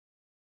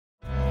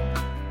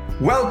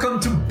Welcome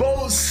to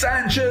Bo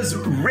Sanchez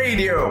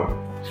Radio.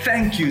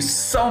 Thank you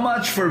so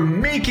much for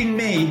making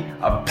me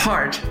a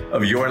part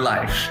of your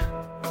life.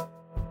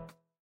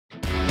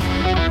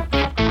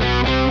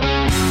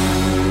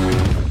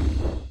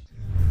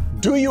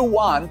 Do you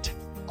want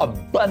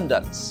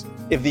abundance?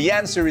 If the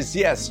answer is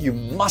yes, you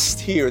must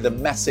hear the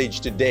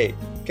message today.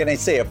 Can I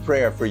say a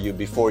prayer for you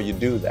before you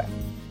do that?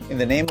 In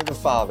the name of the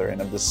Father,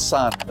 and of the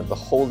Son, and of the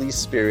Holy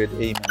Spirit,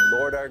 amen.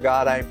 Lord our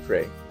God, I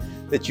pray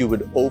that you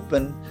would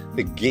open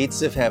the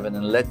gates of heaven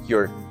and let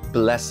your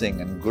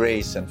blessing and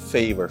grace and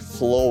favor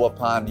flow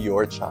upon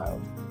your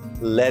child.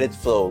 Let it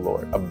flow,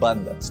 Lord,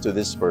 abundance to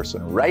this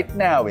person right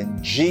now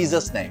in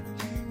Jesus' name.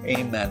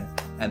 Amen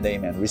and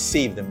amen.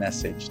 Receive the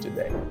message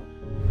today.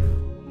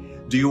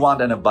 Do you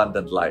want an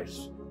abundant life?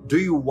 Do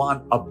you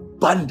want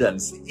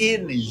abundance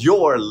in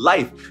your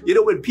life? You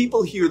know, when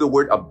people hear the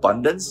word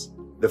abundance,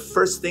 the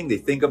first thing they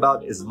think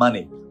about is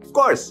money. Of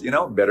course,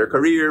 better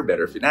career,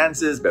 better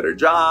finances, better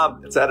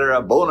job,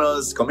 etc.,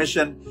 bonus,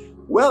 commission.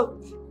 Well,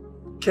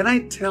 can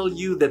I tell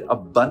you that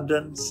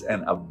abundance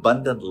and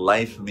abundant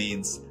life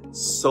means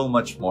so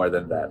much more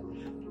than that?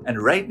 And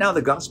right now,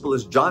 the gospel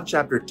is John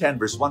chapter 10,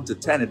 verse 1 to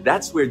 10. And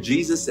that's where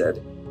Jesus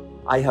said,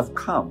 I have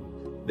come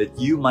that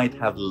you might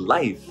have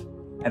life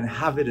and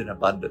have it in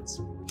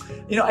abundance.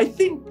 I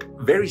think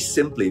very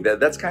simply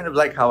that's kind of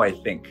like how I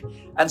think.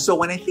 And so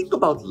when I think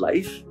about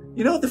life,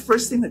 the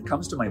first thing that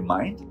comes to my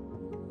mind,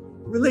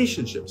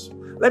 relationships.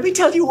 Let me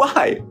tell you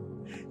why.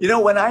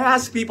 When I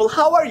ask people,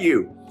 how are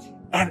you?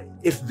 And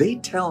if they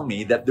tell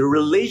me that the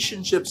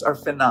relationships are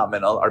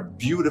phenomenal, are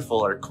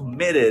beautiful, are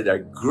committed, are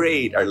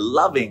great, are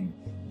loving,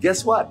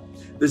 guess what?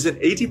 There's an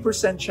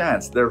 80%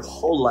 chance their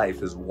whole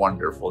life is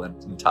wonderful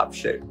and in top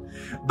shape.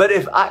 But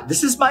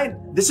this is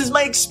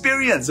my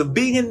experience of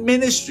being in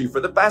ministry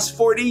for the past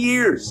 40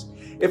 years.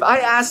 If I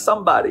ask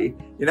somebody,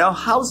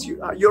 how's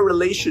your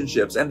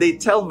relationships? And they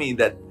tell me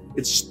that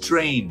it's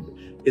strained,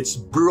 it's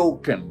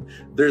broken,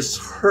 there's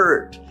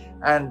hurt,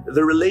 and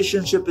the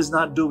relationship is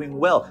not doing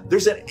well,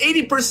 there's an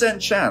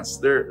 80% chance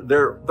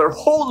their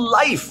whole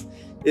life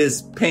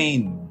is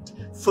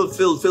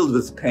filled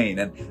with pain.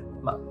 And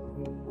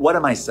what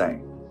am I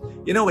saying?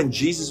 When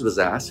Jesus was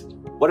asked,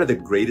 what are the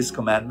greatest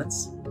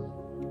commandments?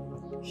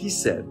 He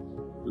said,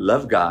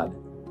 love God,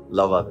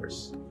 love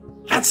others.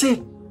 That's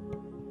it.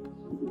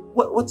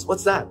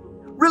 What's that?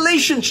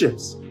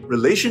 Relationships.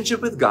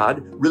 Relationship with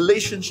God,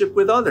 relationship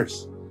with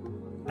others.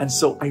 And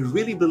so I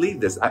really believe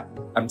this.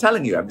 I'm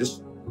telling you,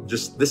 this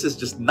is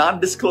just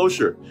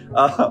non-disclosure.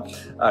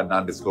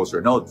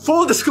 Non-disclosure. No,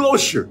 full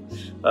disclosure.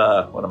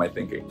 What am I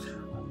thinking?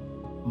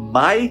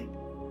 My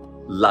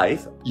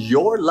life,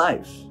 your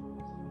life,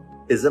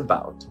 is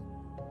about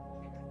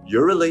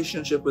your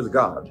relationship with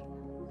God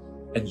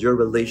and your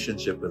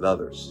relationship with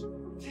others.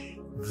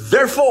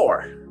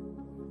 Therefore,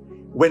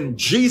 when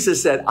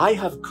Jesus said, I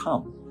have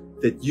come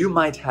that you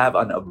might have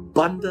an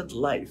abundant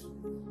life,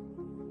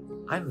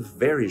 I'm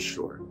very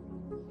sure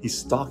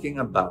he's talking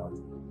about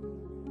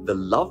the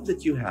love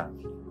that you have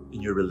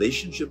in your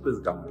relationship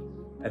with God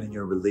and in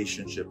your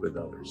relationship with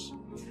others.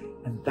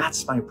 And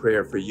that's my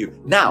prayer for you.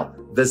 Now,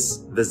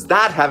 does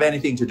that have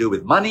anything to do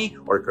with money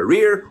or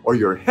career or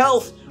your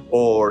health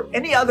or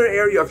any other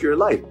area of your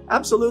life?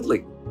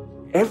 Absolutely.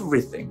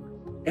 Everything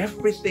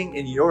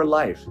in your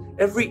life,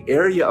 every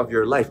area of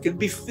your life can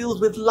be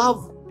filled with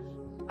love.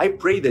 I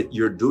pray that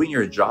you're doing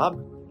your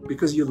job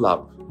because you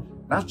love,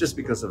 not just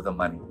because of the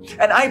money.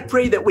 And I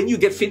pray that when you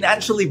get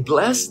financially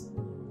blessed,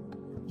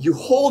 you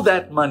hold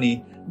that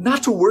money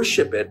not to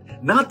worship it,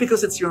 not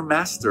because it's your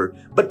master,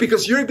 but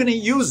because you're going to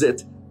use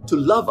it to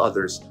love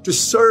others, to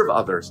serve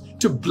others,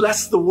 to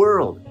bless the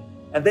world.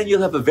 And then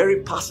you'll have a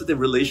very positive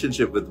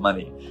relationship with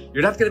money.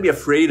 You're not going to be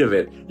afraid of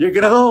it. You're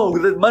going to,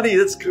 the money,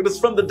 that's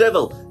from the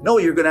devil. No,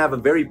 you're going to have a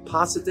very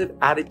positive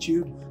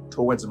attitude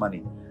towards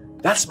money.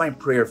 That's my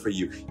prayer for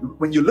you.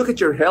 When you look at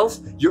your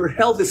health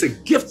is a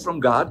gift from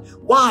God.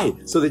 Why?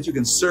 So that you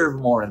can serve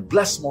more and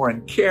bless more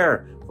and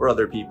care for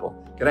other people.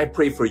 Can I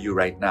pray for you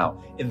right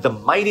now? In the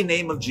mighty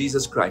name of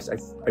Jesus Christ,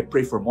 I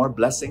pray for more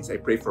blessings. I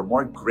pray for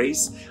more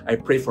grace. I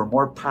pray for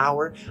more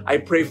power. I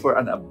pray for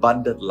an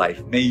abundant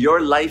life. May your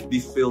life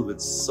be filled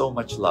with so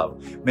much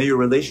love. May your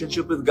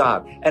relationship with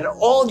God and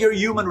all your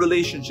human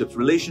relationships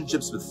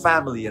with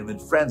family and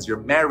with friends, your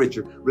marriage,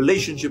 your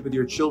relationship with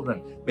your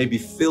children, may be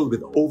filled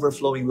with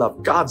overflowing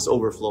love, God's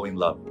overflowing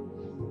love.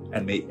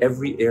 And may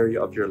every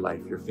area of your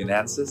life, your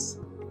finances,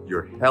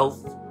 your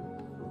health,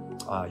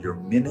 your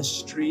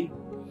ministry,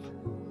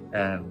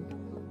 and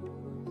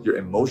your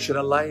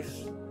emotional life,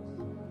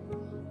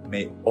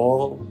 may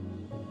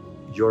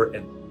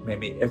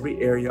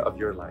every area of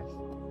your life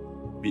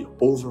be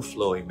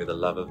overflowing with the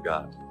love of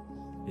God.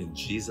 In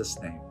Jesus'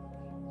 name,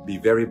 be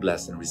very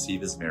blessed and receive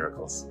His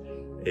miracles.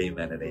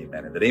 Amen and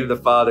amen. In the name of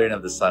the Father, and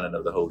of the Son, and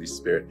of the Holy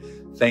Spirit.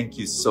 Thank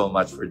you so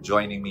much for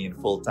joining me in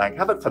Full Tank.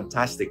 Have a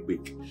fantastic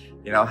week.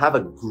 Have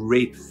a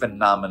great,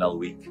 phenomenal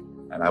week.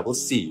 And I will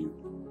see you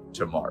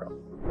tomorrow.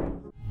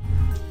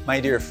 My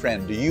dear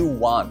friend, do you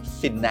want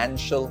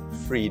financial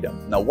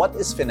freedom? Now, what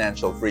is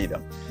financial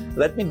freedom?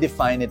 Let me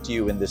define it to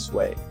you in this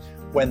way.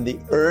 when the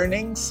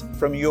earnings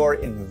from your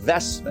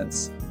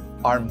investments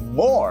are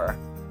more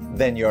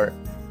than your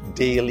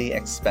daily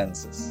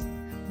expenses.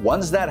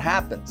 Once that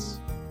happens,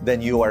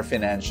 then you are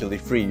financially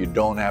free. You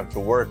don't have to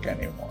work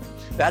anymore.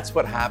 That's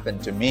what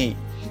happened to me.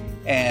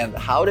 And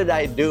how did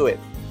I do it?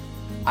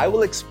 I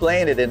will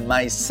explain it in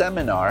my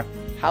seminar,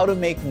 How to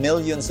Make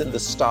Millions in the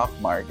Stock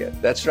Market.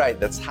 That's right,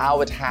 that's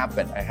how it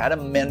happened. I had a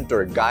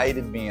mentor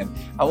guided me, and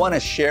I want to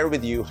share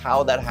with you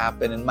how that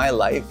happened in my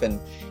life. And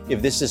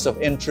if this is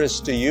of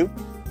interest to you,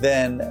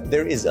 then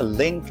there is a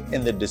link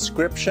in the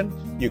description.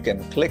 You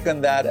can click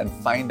on that and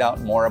find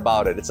out more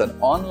about it. It's an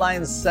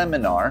online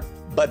seminar,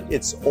 but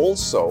it's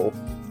also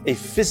a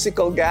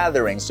physical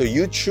gathering. So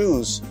you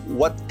choose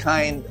what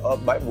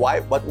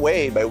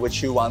way by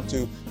which you want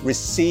to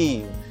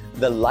receive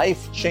the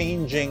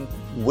life-changing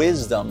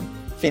wisdom,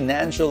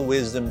 financial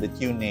wisdom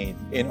that you need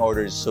in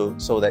order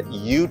so that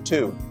you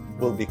too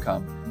will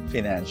become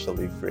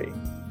financially free.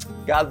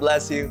 God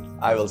bless you.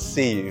 I will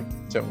see you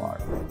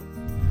tomorrow.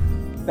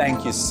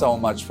 Thank you so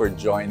much for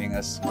joining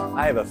us.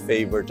 I have a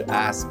favor to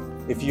ask.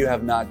 If you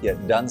have not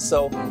yet done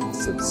so,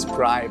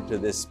 subscribe to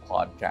this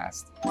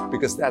podcast,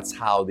 because that's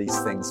how these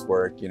things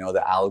work,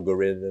 the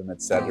algorithm,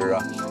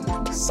 etc.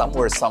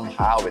 Somewhere,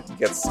 somehow it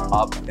gets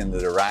up in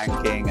the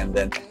ranking, and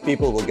then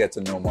people will get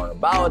to know more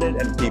about it,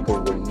 and people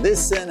will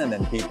listen, and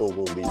then people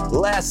will be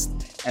blessed,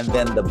 and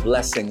then the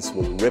blessings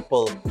will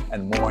ripple,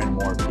 and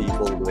more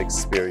people will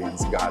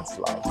experience God's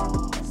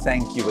love.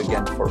 Thank you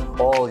again for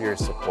all your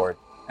support,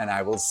 and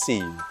I will see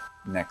you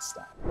next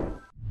time.